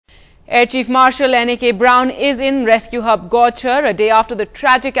Air Chief Marshal NAK Browne is in rescue hub Gauchar a day after the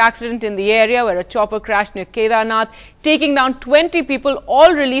tragic accident in the area where a chopper crashed near Kedarnath, taking down 20 people,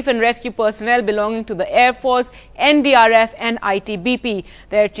 all relief and rescue personnel belonging to the Air Force, NDRF and ITBP.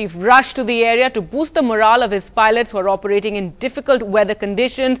 The Air Chief rushed to the area to boost the morale of his pilots who are operating in difficult weather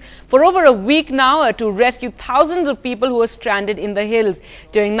conditions for over a week now to rescue thousands of people who are stranded in the hills.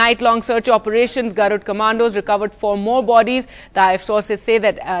 During night-long search operations, Garud commandos recovered 4 more bodies. The IF sources say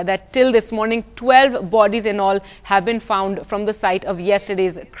that till this morning, 12 bodies in all have been found from the site of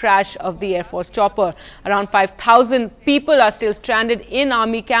yesterday's crash of the Air Force chopper. Around 5,000 people are still stranded in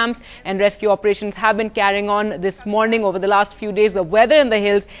army camps, and rescue operations have been carrying on this morning. Over the last few days, the weather in the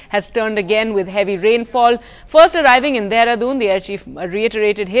hills has turned again with heavy rainfall. First arriving in Dehradun, the Air Chief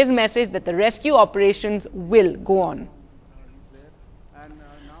reiterated his message that the rescue operations will go on.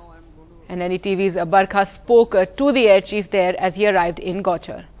 And NDTV's Barkha spoke to the Air Chief there as he arrived in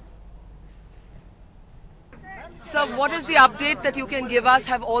Gauchar. Sir, what is the update that you can give us?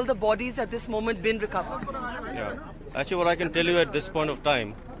 Have all the bodies at this moment been recovered? Yeah. Actually, what I can tell you at this point of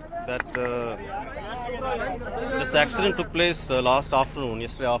time, that this accident took place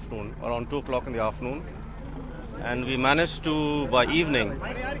yesterday afternoon, around 2 o'clock in the afternoon. And we managed to, by evening,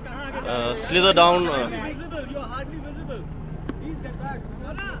 slither down.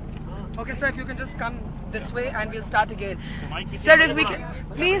 Okay, sir, if you can just come this way and we'll start again. Sir, if we can,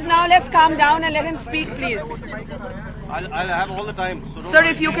 please now let's calm down and let him speak, please. I'll have all the time. So sir,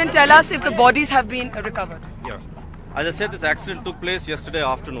 if you can tell us if the bodies have been recovered. Yeah. As I said, this accident took place yesterday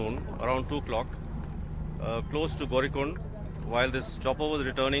afternoon, around 2 o'clock, close to Gorikund, while this chopper was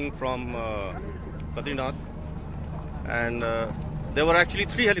returning from Kedarnath. And there were actually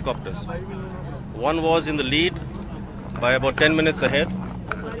 3 helicopters. One was in the lead by about 10 minutes ahead,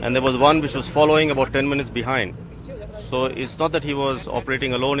 and there was one which was following about 10 minutes behind. So it's not that he was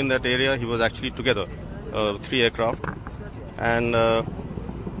operating alone in that area, he was actually together, 3 aircraft. And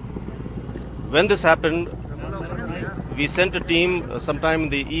when this happened, we sent a team sometime in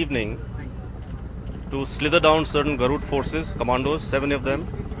the evening to slither down certain Garud forces, commandos, 7 of them.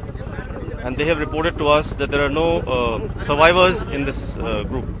 And they have reported to us that there are no survivors in this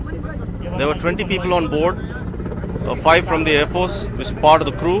group. There were 20 people on board, 5 from the Air Force, which is part of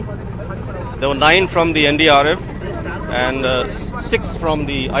the crew. There were 9 from the NDRF and 6 from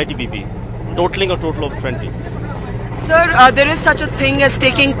the ITBP, totaling a total of 20. Sir, there is such a thing as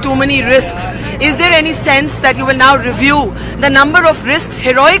taking too many risks. Is there any sense that you will now review the number of risks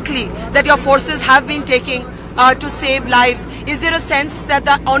heroically that your forces have been taking to save lives? Is there a sense that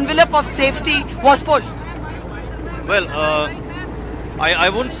the envelope of safety was pushed? Well, I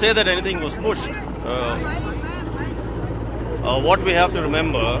wouldn't say that anything was pushed. What we have to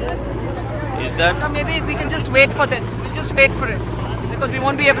remember is that... So maybe if we can just wait for this, we'll just wait for it, because we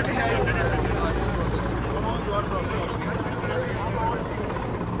won't be able to hear it.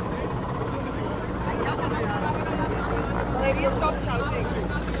 Stop shouting.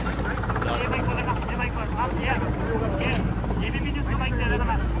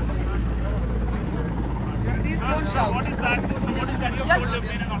 Please don't shout. What is that?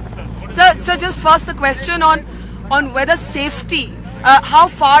 Sir, just first the question on whether safety, how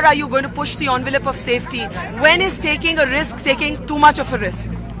far are you going to push the envelope of safety? When is taking a risk taking too much of a risk?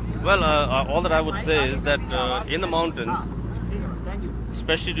 Well, all that I would say is that in the mountains,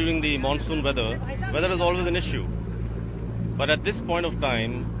 especially during the monsoon weather is always an issue. But at this point of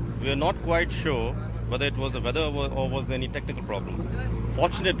time, we are not quite sure whether it was the weather or was there any technical problem.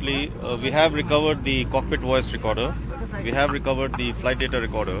 Fortunately, we have recovered the cockpit voice recorder, we have recovered the flight data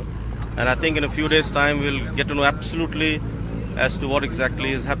recorder, and I think in a few days' time we'll get to know absolutely as to what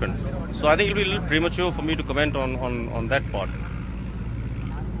exactly has happened. So I think it'll be a little premature for me to comment on that part.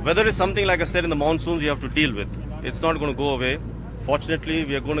 Weather is something, like I said, in the monsoons you have to deal with. It's not going to go away. Fortunately,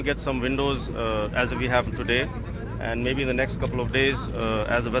 we are going to get some windows as we have today, and maybe in the next couple of days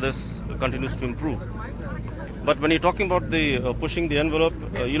as the weather continues to improve. But when you're talking about the pushing the envelope,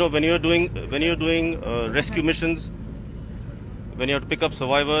 you know, when you're doing rescue missions, when you have to pick up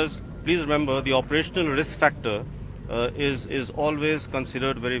survivors, please remember the operational risk factor is always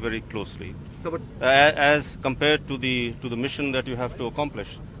considered very, very closely, as compared to the mission that you have to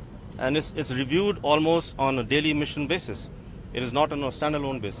accomplish, and it's reviewed almost on a daily mission basis. It is not on a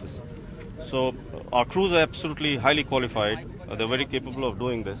standalone basis. So our crews are absolutely highly qualified. They're very capable of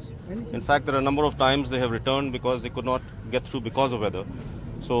doing this. In fact, there are a number of times they have returned because they could not get through because of weather.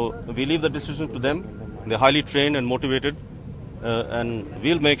 So we leave the decision to them. They're highly trained and motivated, and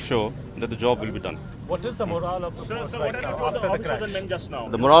we'll make sure that the job will be done. What is the morale of the force right now after the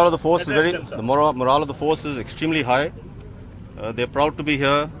crash? The morale of the force is morale of the force is extremely high. They're proud to be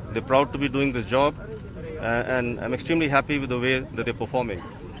here. They're proud to be doing this job. And I'm extremely happy with the way that they're performing.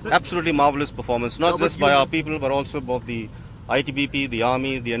 Absolutely marvelous performance, not just by our people, but also of the ITBP, the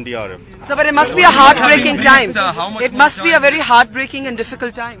Army, the NDRF. So, but it must be a heartbreaking time. It must be a very heartbreaking and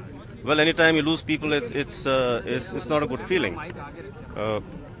difficult time. Well, anytime you lose people, it's not a good feeling.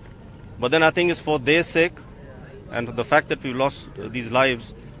 But then I think it's for their sake and the fact that we lost these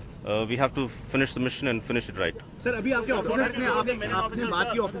lives, we have to finish the mission and finish it right. Sir, अभी आपके officers ने आपने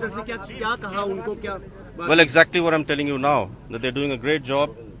बात की officers से क्या कहा उनको क्या? Well, exactly what I'm telling you now, that they're doing a great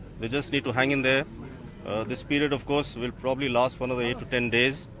job. They just need to hang in there. This period, of course, will probably last for another 8 to 10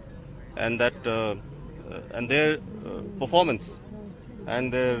 days, and their performance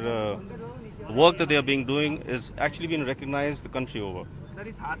and their work that they are doing is actually being recognized the country over.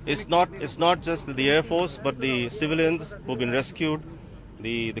 It's not just the Air Force, but the civilians who've been rescued,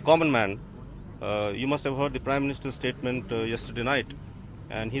 the common man. You must have heard the Prime Minister's statement yesterday night,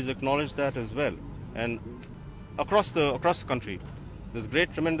 and he's acknowledged that as well. And across the country, there's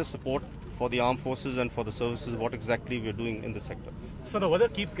great, tremendous support for the armed forces and for the services, what exactly we're doing in this sector. So the weather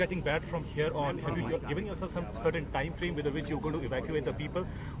keeps getting bad from here on. Have you given yourself some certain time frame with which you're going to evacuate the people,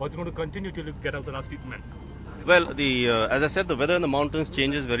 or it's going to continue till you get out the last people? Well, as I said, the weather in the mountains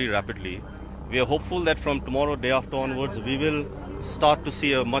changes very rapidly. We are hopeful that from tomorrow, day after onwards, we will start to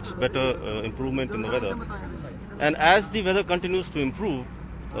see a much better improvement in the weather. And as the weather continues to improve,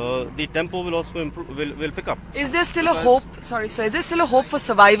 the tempo will also improve, will pick up. Is there still a hope? Sorry, sir. Is there still a hope for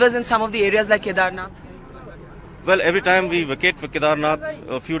survivors in some of the areas like Kedarnath? Well, every time we vacate for Kedarnath,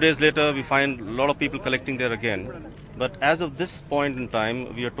 a few days later we find a lot of people collecting there again. But as of this point in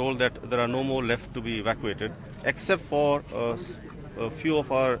time, we are told that there are no more left to be evacuated, except for a few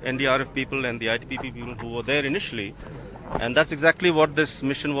of our NDRF people and the ITBP people who were there initially. And that's exactly what this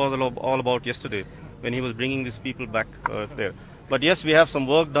mission was all about yesterday, when he was bringing these people back there. But yes, we have some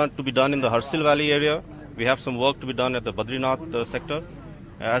work to be done in the Harsil Valley area. We have some work to be done at the Badrinath sector.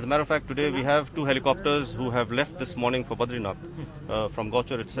 As a matter of fact, today we have 2 helicopters who have left this morning for Badrinath from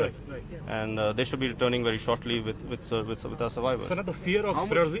Gochar itself. And they should be returning very shortly with our survivors. So now the fear of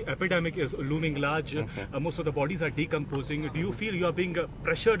spread of the epidemic is looming large. Most of the bodies are decomposing. Do you feel you are being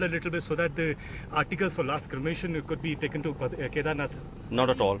pressured a little bit so that the articles for last cremation could be taken to Kedarnath?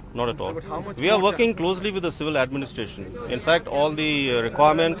 Not at all. Not at all. We are working closely with the civil administration. In fact, all the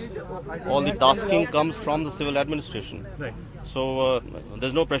requirements, all the tasking comes from the civil administration. Right. So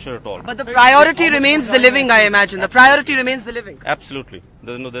there's no pressure at all. But the priority remains the living, I imagine. The priority remains the living. Absolutely.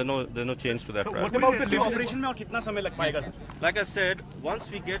 There's no change to that. So what about the operation? Like I said, once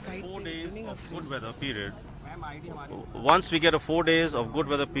we get 4 days of good weather period, once we get a 4 days of good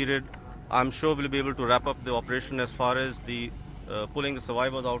weather period, I'm sure we'll be able to wrap up the operation as far as the pulling the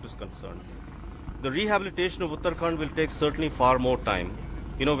survivors out is concerned. The rehabilitation of Uttarakhand will take certainly far more time.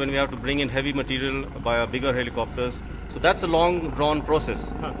 You know, when we have to bring in heavy material by our bigger helicopters. So that's a long drawn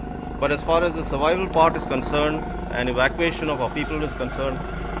process. But as far as the survival part is concerned and evacuation of our people is concerned,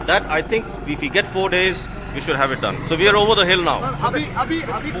 that I think if we get 4 days, we should have it done. So we are over the hill now. अभी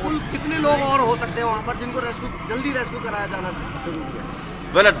कुल कितने लोग और हो सकते हैं वहाँ पर जिनको जल्दी रेस्क्यू कराया जाना जरूरी है?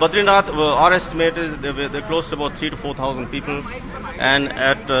 Well, at Badrinath, our estimate is they're close to about 3,000 to 4,000 people, and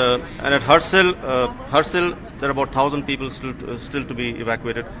at Harsil, there are about 1,000 people still to be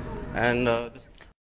evacuated, and this